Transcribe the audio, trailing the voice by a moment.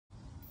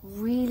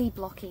really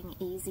blocking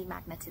easy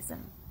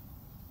magnetism.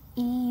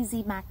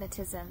 Easy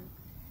magnetism.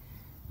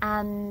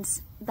 And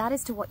that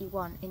is to what you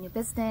want in your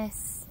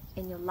business,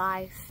 in your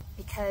life,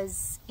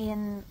 because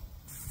in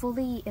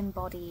fully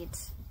embodied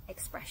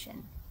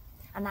expression,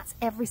 and that's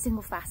every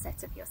single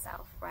facet of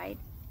yourself, right?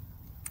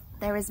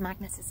 There is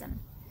magnetism.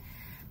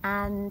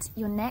 And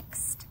your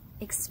next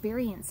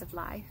experience of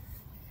life,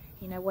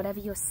 you know, whatever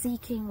you're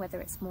seeking,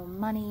 whether it's more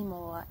money,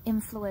 more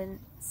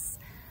influence,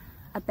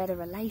 a better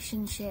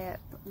relationship,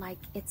 like,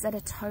 it's at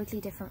a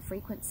totally different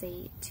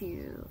frequency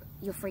to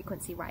your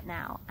frequency right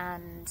now.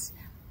 And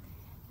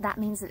that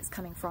means that it's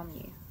coming from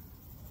you.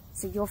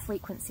 So your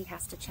frequency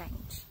has to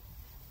change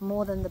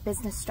more than the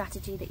business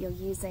strategy that you're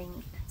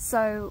using.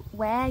 So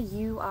where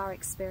you are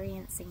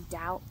experiencing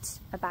doubt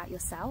about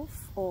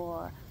yourself,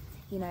 or,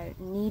 you know,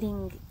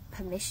 needing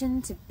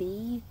permission to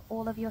be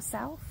all of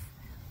yourself,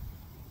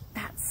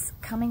 that's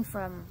coming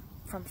from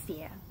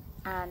fear.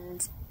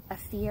 And a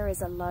fear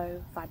is a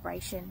low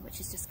vibration, which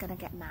is just going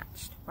to get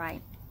matched,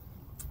 right?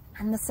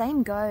 And the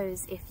same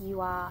goes if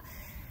you are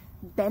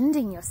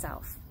bending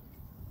yourself,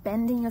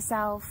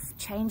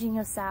 changing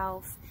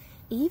yourself,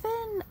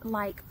 even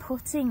like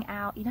putting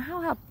out, you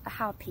know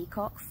how a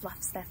peacock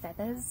fluffs their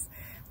feathers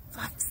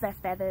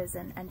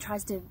and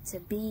tries to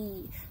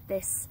be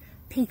this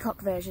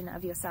peacock version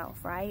of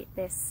yourself, right?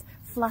 This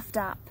fluffed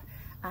up,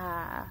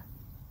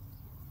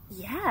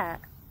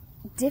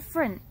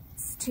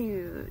 difference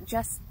to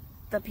just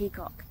the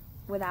peacock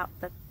without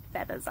the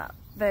feathers up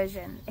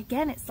version.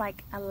 Again, it's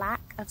like a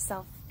lack of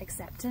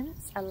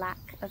self-acceptance, a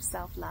lack of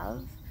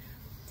self-love.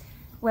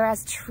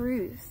 Whereas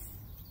truth,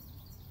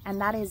 and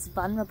that is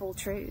vulnerable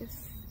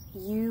truth,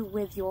 you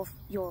with your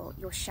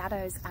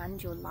shadows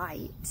and your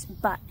light,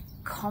 but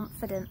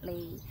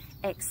confidently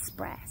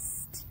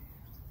expressed,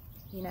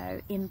 you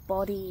know,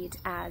 embodied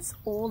as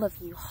all of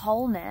you,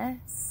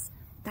 wholeness,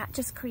 that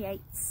just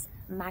creates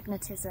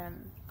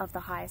magnetism of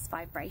the highest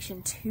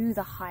vibration to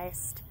the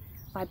highest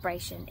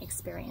vibration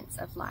experience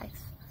of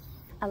life.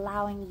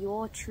 Allowing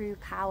your true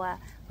power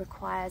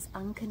requires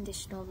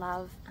unconditional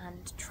love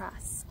and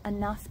trust.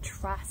 Enough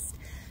trust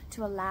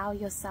to allow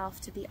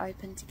yourself to be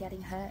open to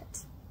getting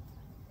hurt.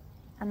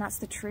 And that's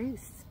the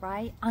truth,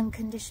 right?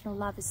 Unconditional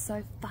love is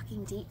so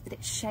fucking deep that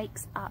it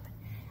shakes up,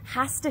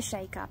 has to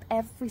shake up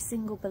every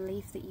single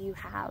belief that you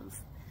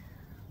have.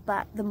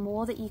 But the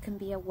more that you can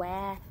be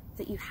aware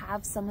that you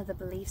have some of the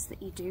beliefs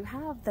that you do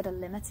have that are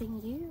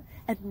limiting you,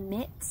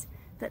 admit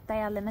that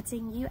they are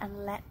limiting you,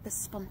 and let the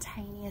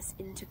spontaneous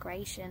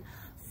integration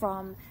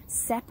from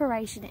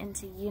separation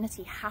into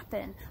unity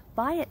happen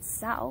by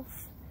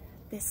itself.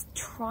 This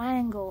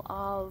triangle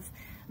of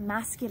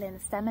masculine,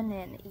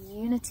 feminine,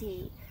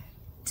 unity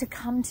to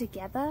come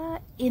together,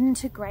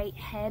 integrate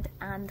head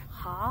and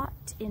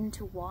heart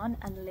into one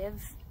and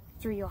live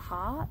through your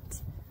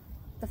heart.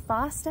 The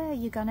faster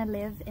you're going to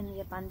live in the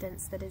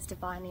abundance that is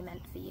divinely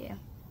meant for you.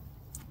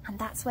 And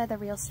that's where the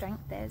real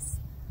strength is.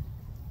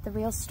 The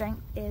real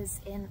strength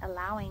is in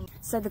allowing.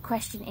 So the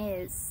question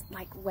is,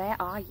 like, where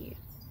are you?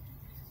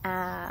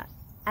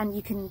 And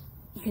you can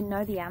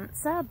know the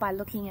answer by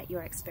looking at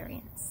your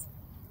experience,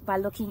 by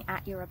looking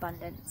at your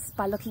abundance,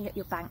 by looking at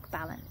your bank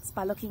balance,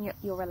 by looking at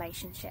your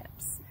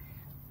relationships.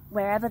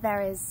 Wherever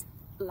there is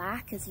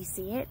lack, as you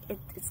see it,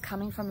 it's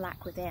coming from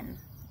lack within.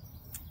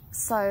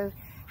 So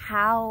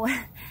how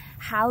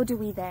do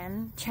we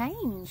then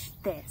change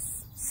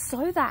this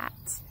so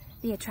that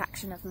the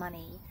attraction of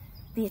money,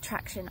 the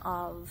attraction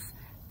of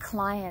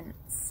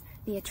clients,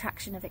 the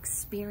attraction of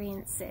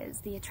experiences,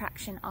 the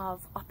attraction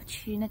of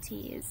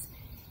opportunities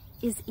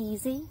is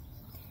easy?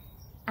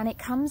 And it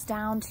comes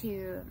down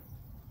to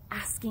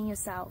asking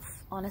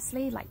yourself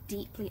honestly, like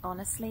deeply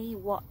honestly,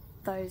 what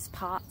those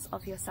parts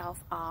of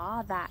yourself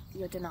are that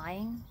you're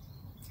denying,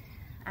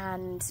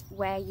 and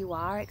where you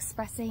are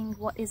expressing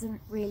what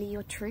isn't really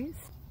your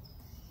truth.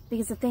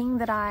 Because the thing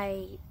that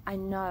I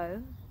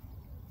know,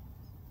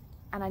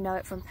 and I know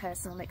it from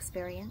personal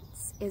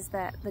experience, is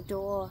that the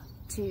door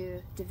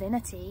to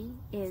divinity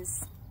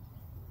is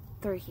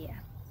through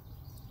here.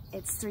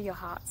 It's through your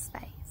heart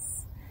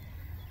space.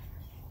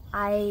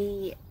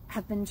 I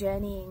have been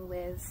journeying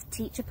with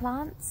teacher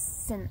plants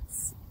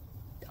since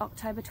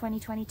October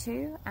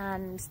 2022,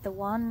 and the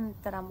one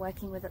that I'm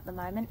working with at the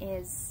moment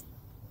is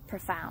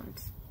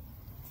profound.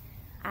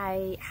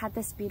 I had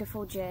this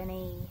beautiful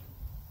journey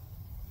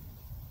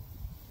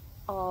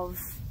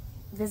of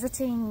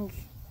visiting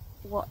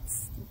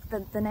what's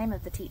the name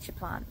of the teacher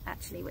plant,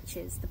 actually, which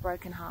is the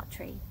broken heart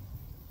tree.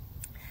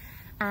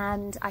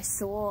 And I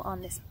saw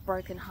on this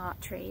broken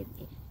heart tree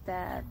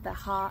the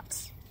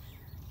heart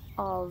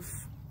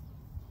of,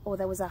 or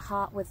there was a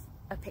heart with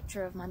a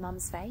picture of my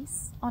mum's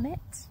face on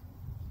it.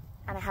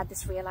 And I had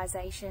this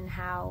realization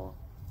how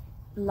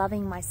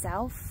loving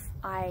myself,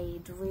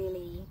 I'd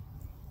really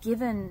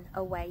given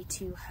away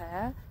to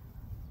her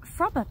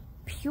from a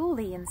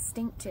purely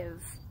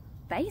instinctive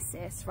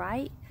basis,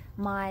 right?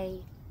 My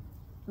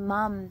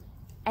mum,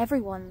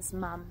 everyone's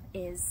mum,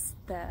 is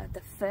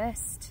the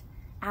first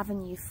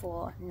avenue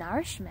for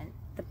nourishment.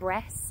 The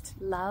breast,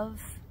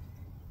 love,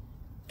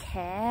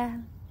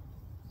 care,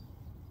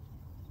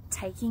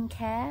 taking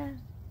care,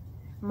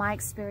 my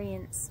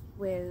experience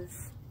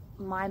with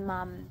my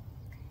mum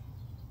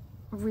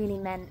really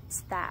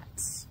meant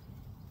that,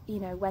 you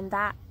know, when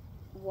that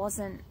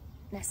wasn't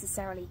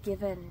necessarily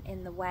given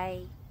in the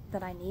way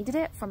that I needed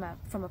it from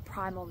a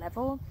primal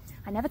level,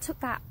 I never took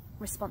that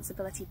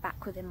responsibility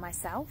back within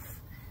myself.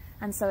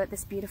 And so at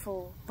this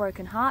beautiful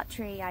broken heart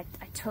tree, I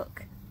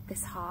took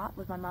this heart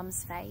with my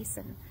mum's face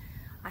and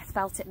I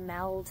felt it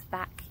meld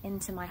back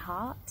into my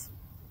heart.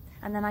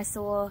 And then I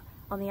saw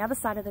on the other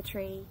side of the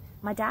tree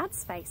my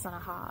dad's face on a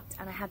heart,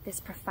 and I had this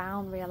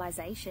profound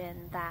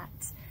realization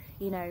that,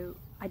 you know,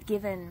 I'd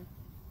given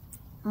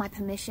my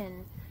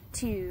permission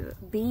to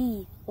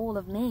be all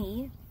of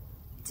me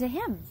to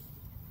him,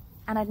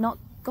 and I'd not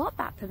got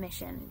that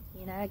permission.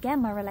 You know,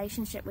 again, my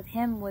relationship with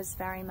him was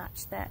very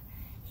much that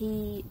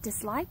he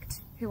disliked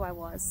who I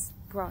was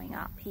growing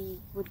up. He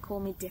would call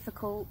me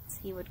difficult,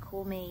 he would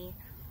call me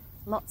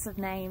lots of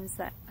names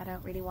that I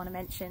don't really want to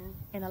mention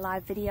in a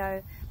live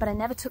video, but I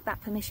never took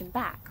that permission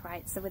back,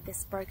 right? So with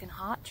this broken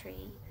heart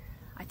tree,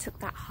 I took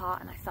that heart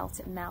and I felt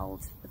it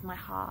meld with my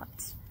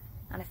heart,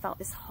 and I felt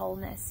this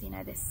wholeness, you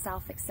know, this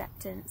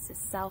self-acceptance, this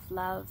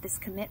self-love, this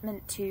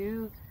commitment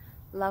to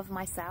love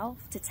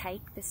myself, to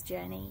take this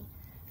journey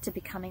to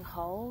becoming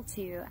whole,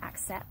 to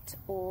accept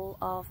all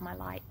of my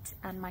light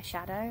and my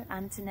shadow,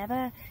 and to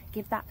never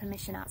give that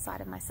permission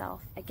outside of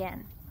myself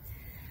again.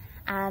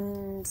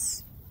 And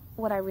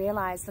what I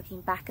realized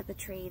looking back at the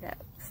tree, that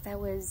there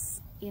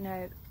was, you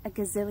know, a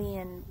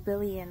gazillion,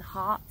 billion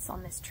hearts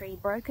on this tree,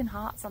 broken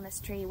hearts on this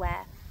tree,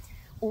 where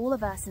all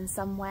of us in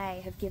some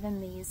way have given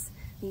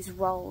these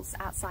roles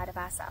outside of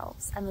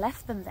ourselves and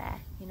left them there,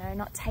 you know,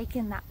 not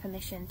taken that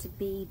permission to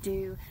be,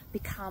 do,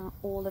 become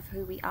all of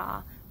who we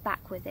are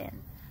back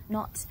within,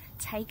 not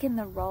taken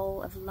the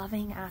role of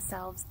loving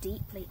ourselves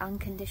deeply,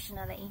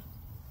 unconditionally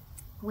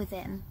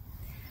within.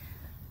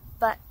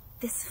 But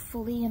this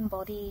fully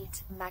embodied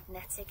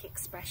magnetic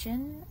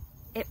expression,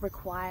 it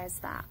requires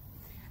that.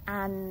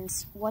 And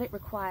what it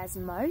requires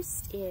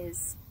most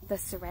is the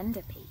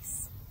surrender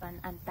piece.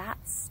 And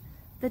that's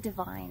the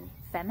divine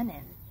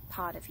feminine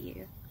part of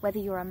you. Whether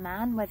you're a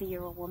man, whether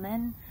you're a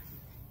woman,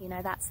 you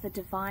know, that's the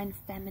divine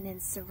feminine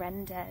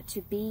surrender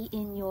to be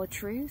in your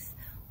truth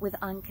with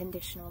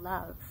unconditional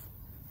love.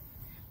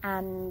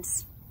 And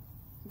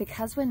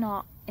because we're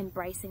not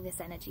embracing this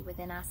energy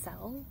within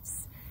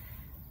ourselves,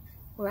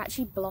 we're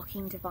actually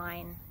blocking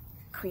divine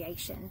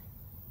creation,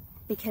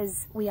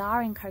 because we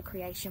are in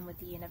co-creation with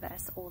the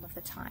universe all of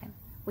the time.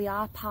 We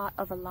are part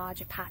of a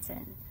larger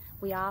pattern.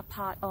 We are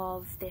part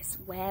of this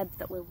web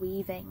that we're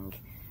weaving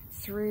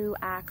through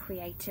our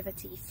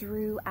creativity,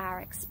 through our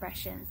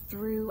expression,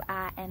 through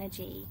our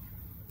energy,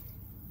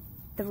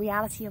 the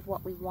reality of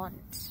what we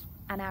want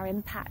and our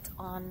impact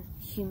on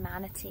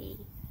humanity.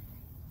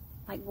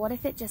 Like, what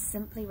if it just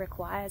simply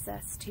requires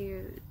us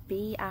to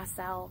be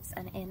ourselves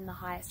and in the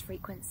highest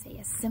frequency?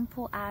 As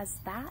simple as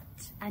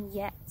that, and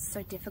yet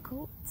so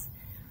difficult.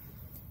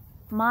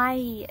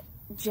 My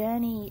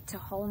journey to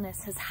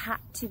wholeness has had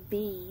to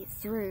be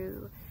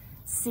through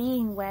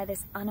seeing where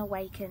this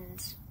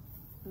unawakened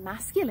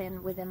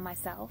masculine within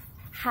myself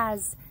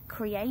has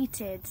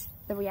created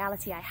the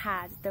reality I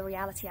had, the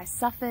reality I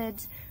suffered,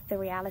 the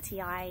reality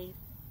I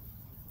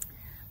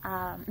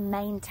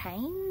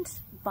maintained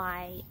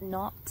by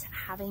not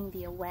having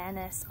the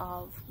awareness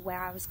of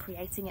where I was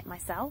creating it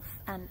myself,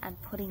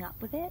 and putting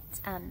up with it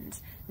and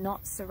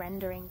not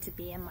surrendering to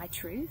be in my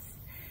truth.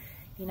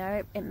 You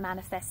know, it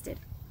manifested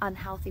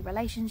unhealthy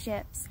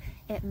relationships,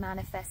 it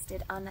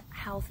manifested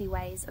unhealthy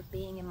ways of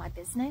being in my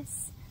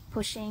business,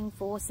 pushing,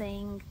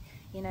 forcing,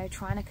 you know,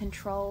 trying to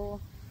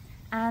control,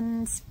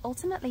 and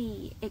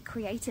ultimately it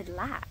created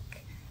lack.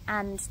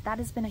 And that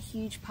has been a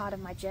huge part of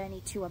my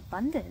journey to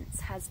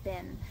abundance, has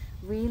been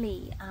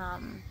really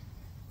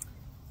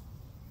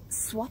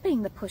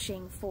swapping the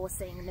pushing,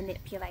 forcing,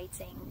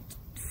 manipulating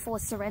for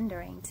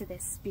surrendering to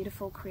this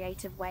beautiful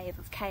creative wave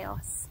of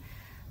chaos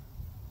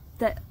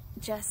that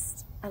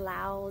just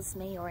allows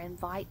me or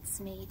invites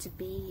me to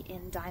be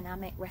in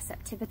dynamic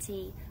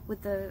receptivity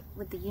with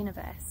the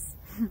universe,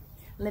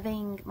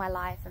 living my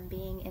life and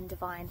being in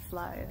divine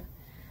flow,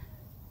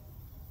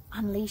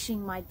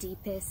 unleashing my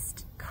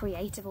deepest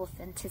creative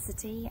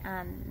authenticity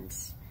and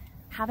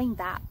having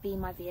that be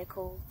my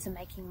vehicle to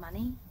making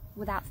money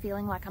without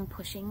feeling like I'm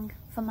pushing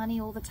for money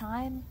all the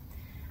time.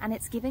 And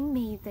it's giving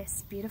me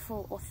this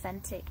beautiful,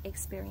 authentic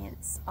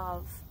experience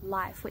of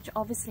life, which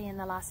obviously in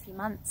the last few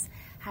months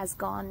has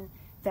gone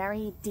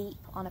very deep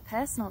on a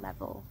personal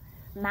level,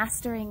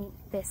 mastering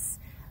this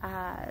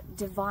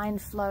divine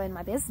flow in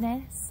my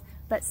business,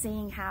 but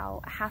seeing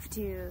how I have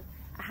to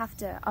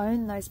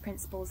own those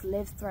principles,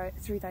 live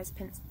through those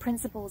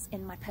principles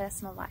in my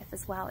personal life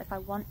as well, if I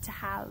want to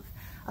have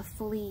a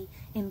fully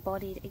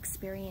embodied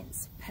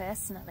experience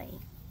personally.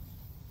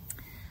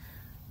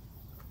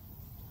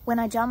 When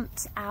I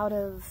jumped out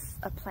of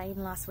a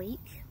plane last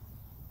week,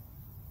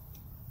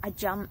 I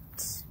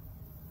jumped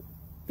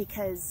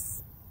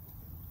because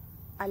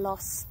I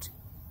lost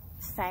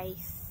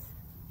faith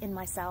in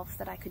myself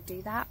that I could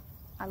do that.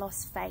 I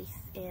lost faith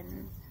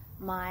in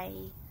my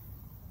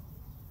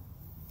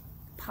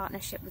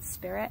partnership with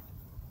spirit.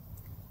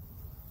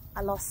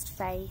 I lost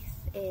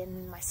faith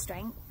in my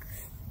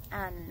strength,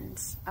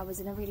 and I was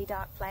in a really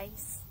dark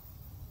place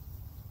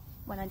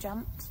when I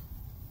jumped.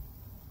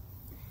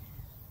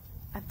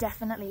 I've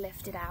definitely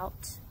lifted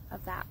out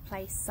of that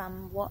place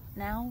somewhat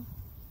now,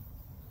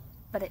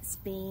 but it's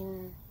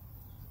been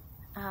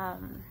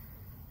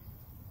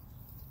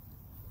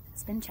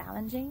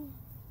challenging.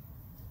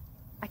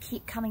 I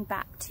keep coming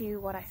back to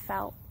what I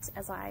felt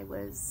as I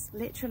was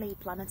literally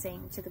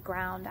plummeting to the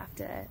ground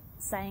after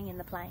staying in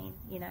the plane.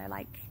 You know,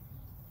 like,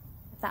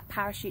 if that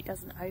parachute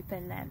doesn't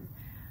open, then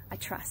I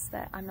trust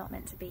that I'm not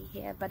meant to be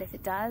here. But if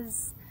it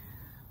does,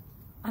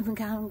 I'm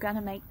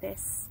gonna make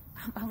this.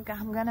 I'm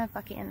gonna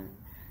fucking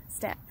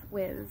step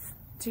with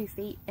 2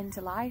 feet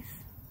into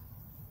life.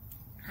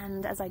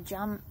 And as I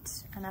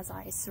jumped and as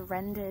I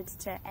surrendered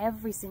to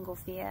every single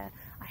fear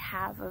I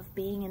have of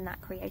being in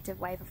that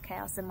creative wave of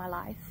chaos in my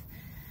life,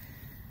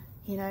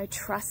 you know,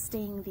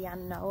 trusting the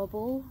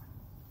unknowable,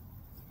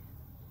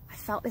 I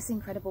felt this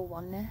incredible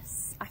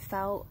oneness. I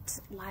felt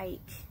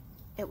like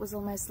it was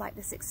almost like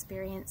this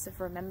experience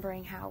of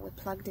remembering how we're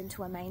plugged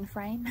into a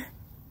mainframe.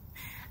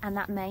 And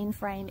that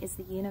mainframe is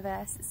the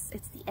universe.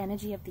 It's the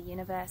energy of the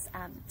universe.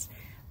 And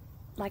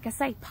like I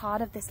say,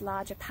 part of this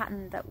larger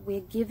pattern that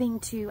we're giving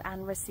to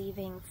and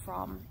receiving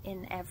from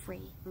in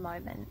every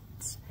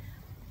moment.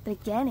 But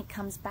again, it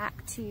comes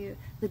back to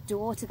the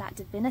door to that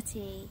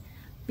divinity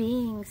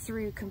being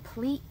through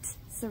complete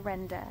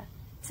surrender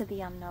to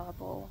the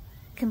unknowable,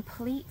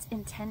 complete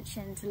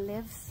intention to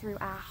live through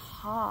our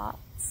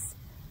hearts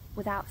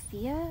without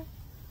fear,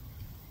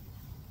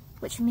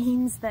 which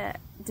means that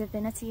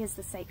divinity is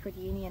the sacred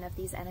union of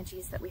these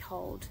energies that we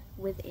hold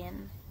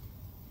within,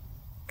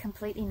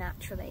 completely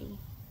naturally.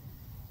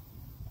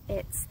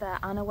 It's the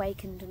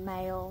unawakened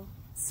male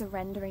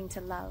surrendering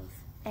to love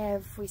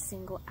every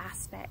single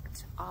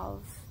aspect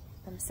of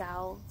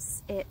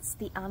themselves. It's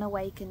the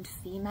unawakened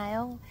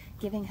female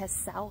giving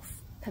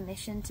herself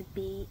permission to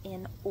be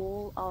in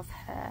all of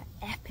her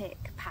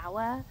epic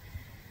power.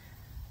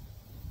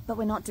 But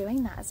we're not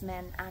doing that as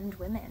men and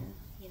women,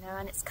 you know,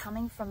 and it's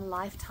coming from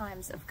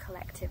lifetimes of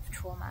collective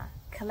trauma,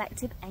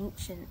 collective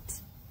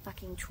ancient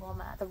fucking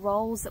trauma, the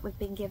roles that we've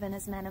been given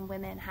as men and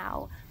women,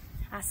 how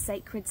our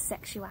sacred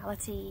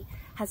sexuality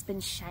has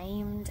been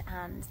shamed,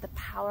 and the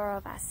power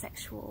of our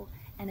sexual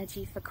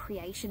energy for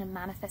creation and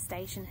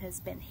manifestation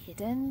has been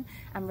hidden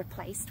and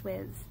replaced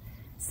with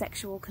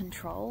sexual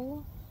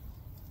control.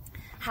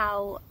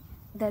 How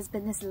there's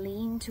been this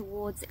lean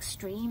towards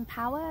extreme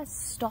power,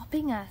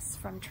 stopping us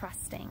from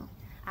trusting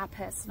our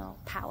personal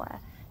power,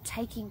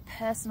 taking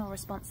personal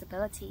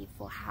responsibility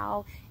for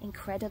how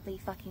incredibly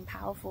fucking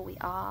powerful we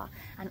are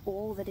and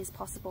all that is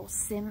possible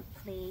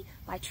simply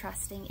by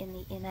trusting in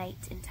the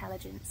innate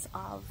intelligence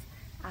of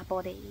our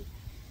body.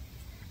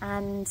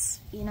 And,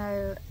 you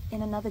know,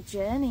 in another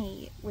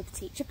journey with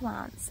teacher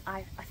plants,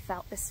 I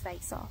felt this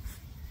face off.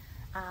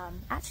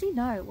 Actually,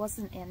 no, it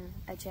wasn't in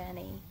a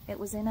journey. It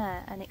was in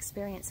an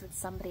experience with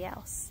somebody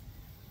else,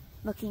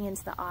 looking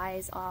into the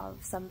eyes of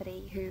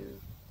somebody who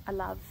I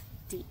love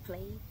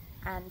deeply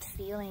and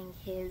feeling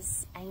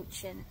his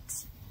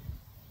ancient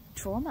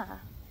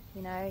trauma,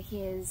 you know,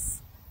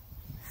 his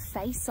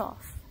face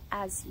off,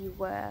 as you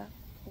were,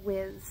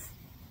 with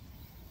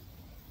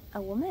a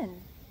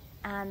woman.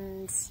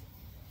 And,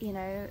 you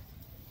know,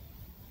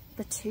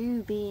 the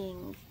two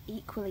being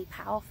equally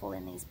powerful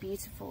in these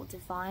beautiful,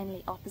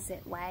 divinely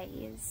opposite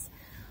ways,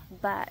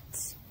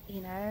 but,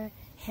 you know,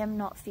 him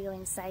not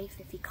feeling safe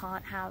if he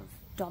can't have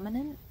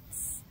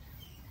dominance,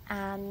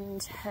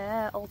 and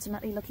her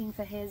ultimately looking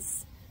for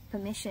his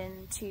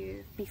permission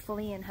to be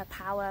fully in her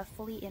power,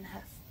 fully in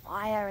her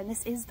fire. And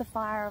this is the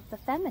fire of the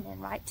feminine,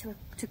 right?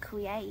 To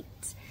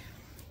create,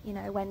 you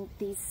know, when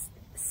these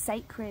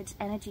sacred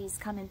energies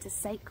come into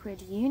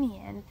sacred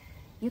union,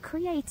 you're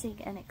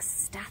creating an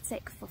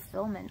ecstatic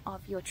fulfillment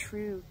of your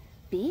true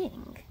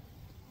being.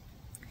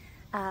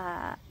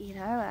 You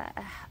know,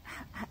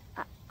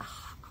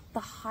 the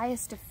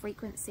highest of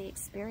frequency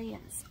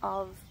experience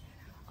of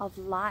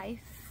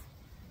life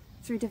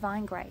through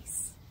divine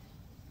grace.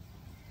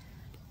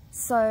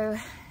 So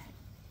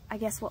I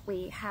guess what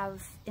we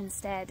have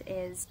instead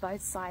is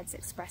both sides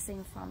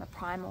expressing from a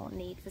primal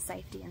need for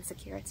safety and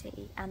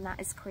security, and that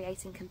is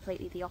creating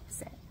completely the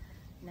opposite.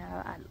 You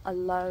know, a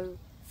low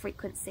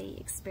frequency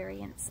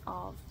experience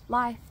of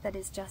life that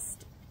is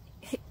just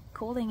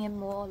calling in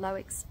more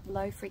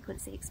low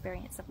frequency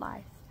experience of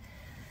life.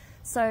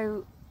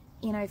 So,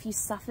 you know, if you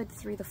suffered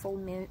through the full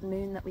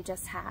moon that we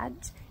just had,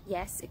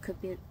 yes, it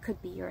could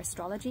be your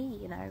astrology.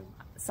 You know,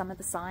 some of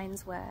the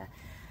signs were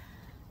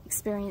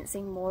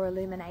experiencing more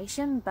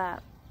illumination,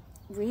 but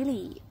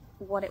really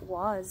what it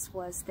was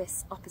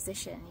this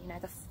opposition, you know,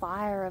 the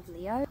fire of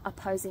Leo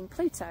opposing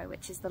Pluto,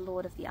 which is the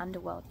lord of the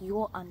underworld,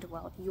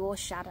 your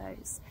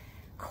shadows,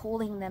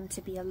 calling them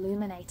to be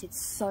illuminated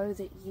so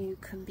that you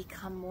can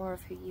become more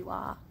of who you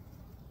are.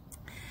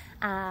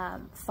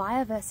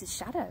 fire versus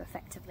shadow,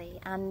 effectively.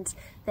 And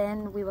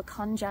then we were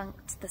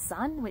conjunct the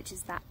sun, which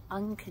is that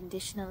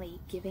unconditionally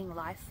giving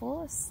life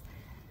force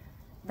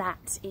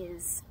that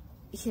is,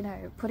 you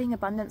know, putting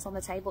abundance on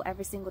the table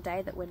every single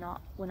day that we're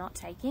not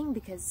taking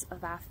because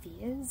of our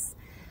fears.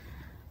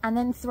 And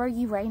then throw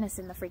Uranus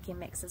in the freaking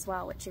mix as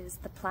well, which is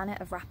the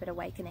planet of rapid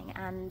awakening.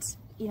 And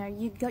you know,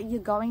 you're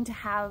going to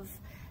have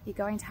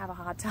a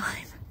hard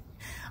time.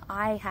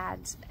 I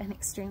had an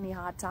extremely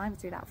hard time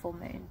through that full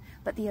moon,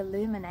 but the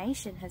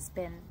illumination has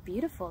been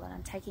beautiful, and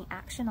I'm taking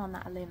action on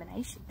that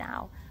illumination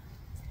now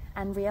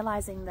and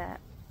realizing that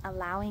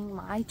allowing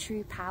my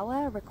true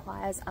power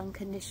requires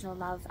unconditional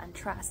love and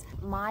trust.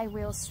 My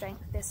real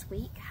strength this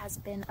week has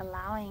been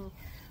allowing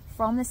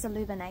from this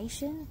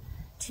illumination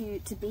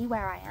to be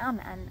where I am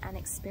and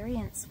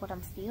experience what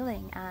I'm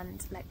feeling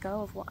and let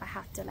go of what I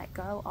have to let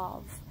go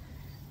of.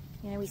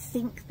 You know, we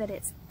think that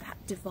it's that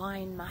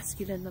divine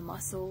masculine, the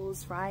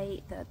muscles,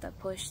 right? The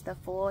push, the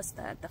force,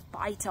 the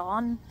fight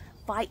on,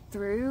 fight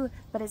through,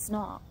 but it's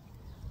not.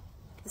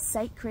 The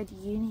sacred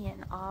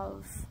union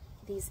of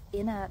these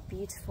inner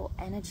beautiful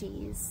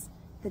energies,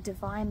 the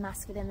divine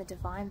masculine, the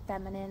divine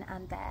feminine,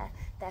 and their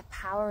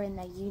power in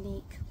their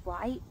unique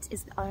right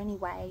is the only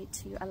way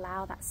to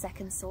allow that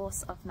second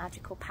source of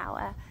magical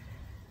power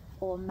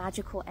or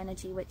magical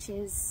energy, which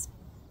is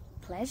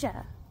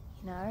pleasure.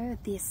 You know,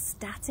 the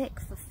ecstatic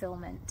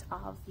fulfillment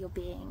of your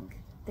being,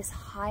 this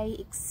high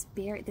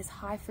experience, this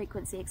high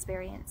frequency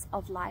experience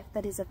of life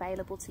that is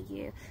available to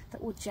you,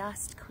 that will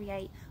just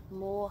create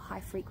more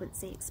high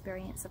frequency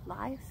experience of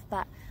life.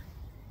 But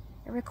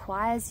it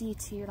requires you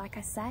to, like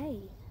I say,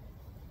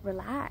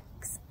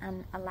 relax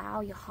and allow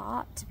your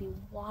heart to be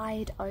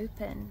wide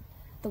open.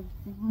 The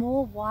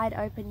more wide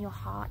open your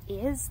heart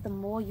is, the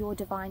more your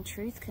divine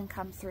truth can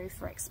come through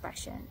for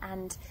expression.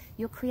 And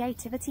your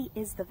creativity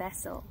is the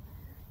vessel.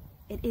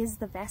 It is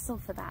the vessel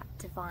for that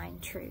divine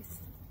truth.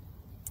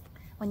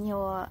 When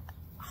your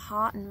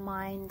heart and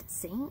mind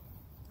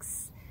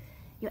syncs,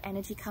 your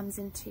energy comes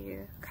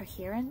into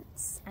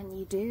coherence, and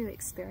you do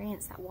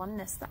experience that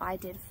oneness that I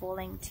did,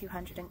 falling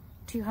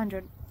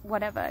 200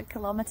 whatever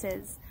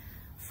kilometers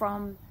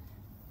from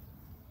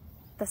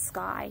the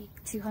sky,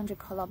 200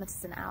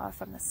 kilometers an hour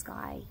from the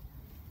sky.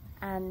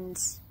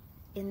 And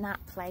in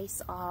that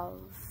place of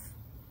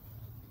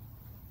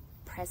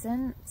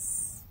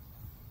presence,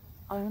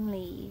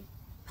 only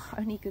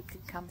good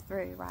can come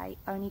through, right?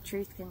 Only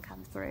truth can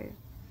come through.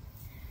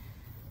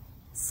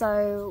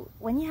 So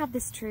when you have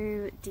this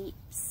true deep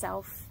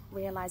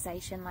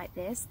self-realization like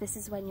this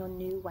is when your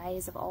new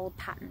ways of old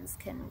patterns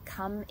can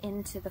come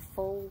into the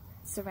full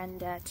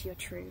surrender to your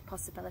true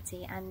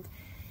possibility, and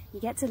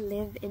you get to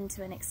live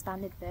into an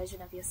expanded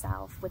version of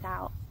yourself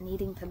without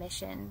needing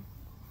permission.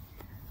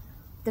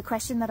 The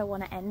question that I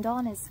want to end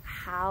on is,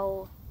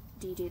 how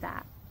do you do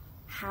that?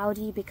 How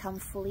do you become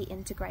fully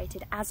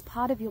integrated as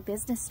part of your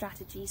business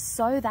strategy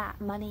so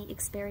that money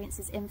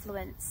experiences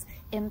influence,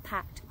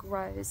 impact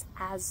grows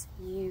as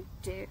you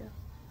do?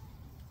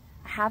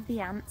 I have the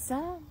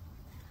answer.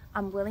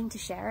 I'm willing to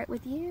share it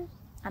with you,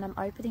 and I'm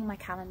opening my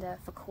calendar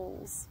for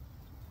calls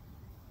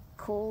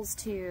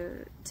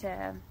to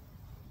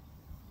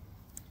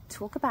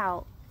talk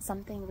about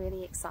something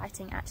really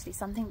exciting, actually,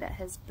 something that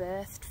has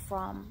birthed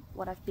from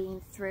what I've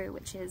been through,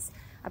 which is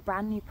a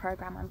brand new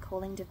program I'm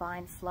calling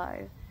Divine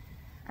Flow.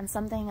 And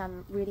something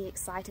I'm really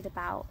excited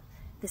about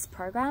this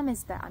program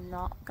is that I'm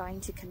not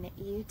going to commit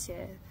you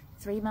to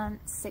 3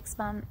 months, 6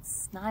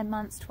 months, 9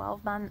 months,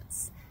 12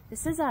 months.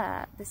 This is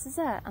a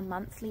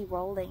monthly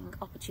rolling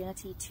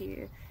opportunity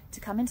to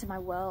come into my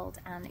world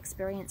and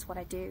experience what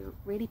I do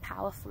really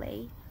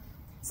powerfully,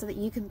 so that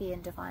you can be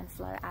in divine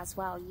flow as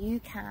well. You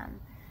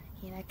can,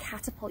 you know,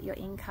 catapult your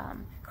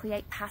income,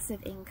 create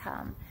passive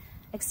income,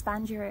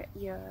 expand your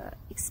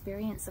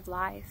experience of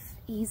life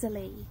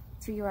easily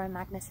through your own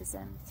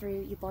magnetism,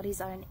 through your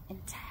body's own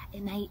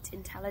innate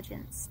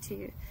intelligence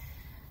to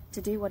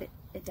do what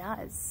it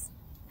does,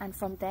 and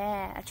from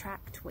there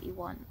attract what you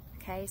want.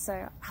 Okay,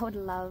 so I would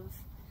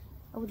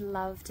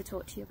love to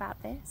talk to you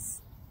about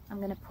this. I'm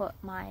going to put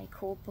my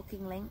call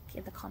booking link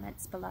in the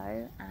comments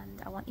below,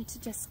 and I want you to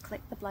just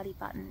click the bloody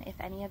button if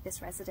any of this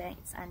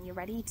resonates and you're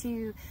ready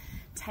to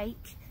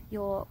take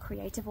your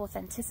creative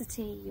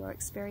authenticity, your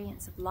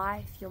experience of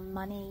life, your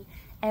money,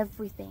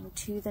 everything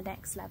to the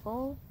next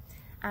level.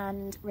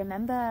 And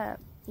remember,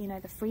 you know,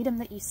 the freedom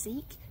that you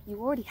seek,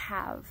 you already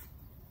have.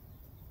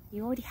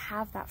 You already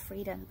have that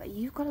freedom, but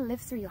you've got to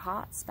live through your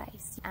heart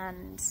space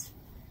and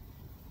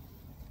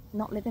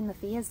not live in the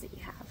fears that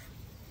you have.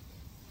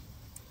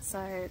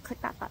 So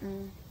click that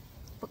button,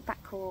 book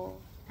that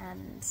call,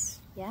 and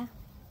yeah,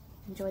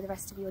 enjoy the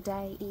rest of your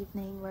day,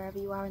 evening, wherever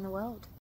you are in the world.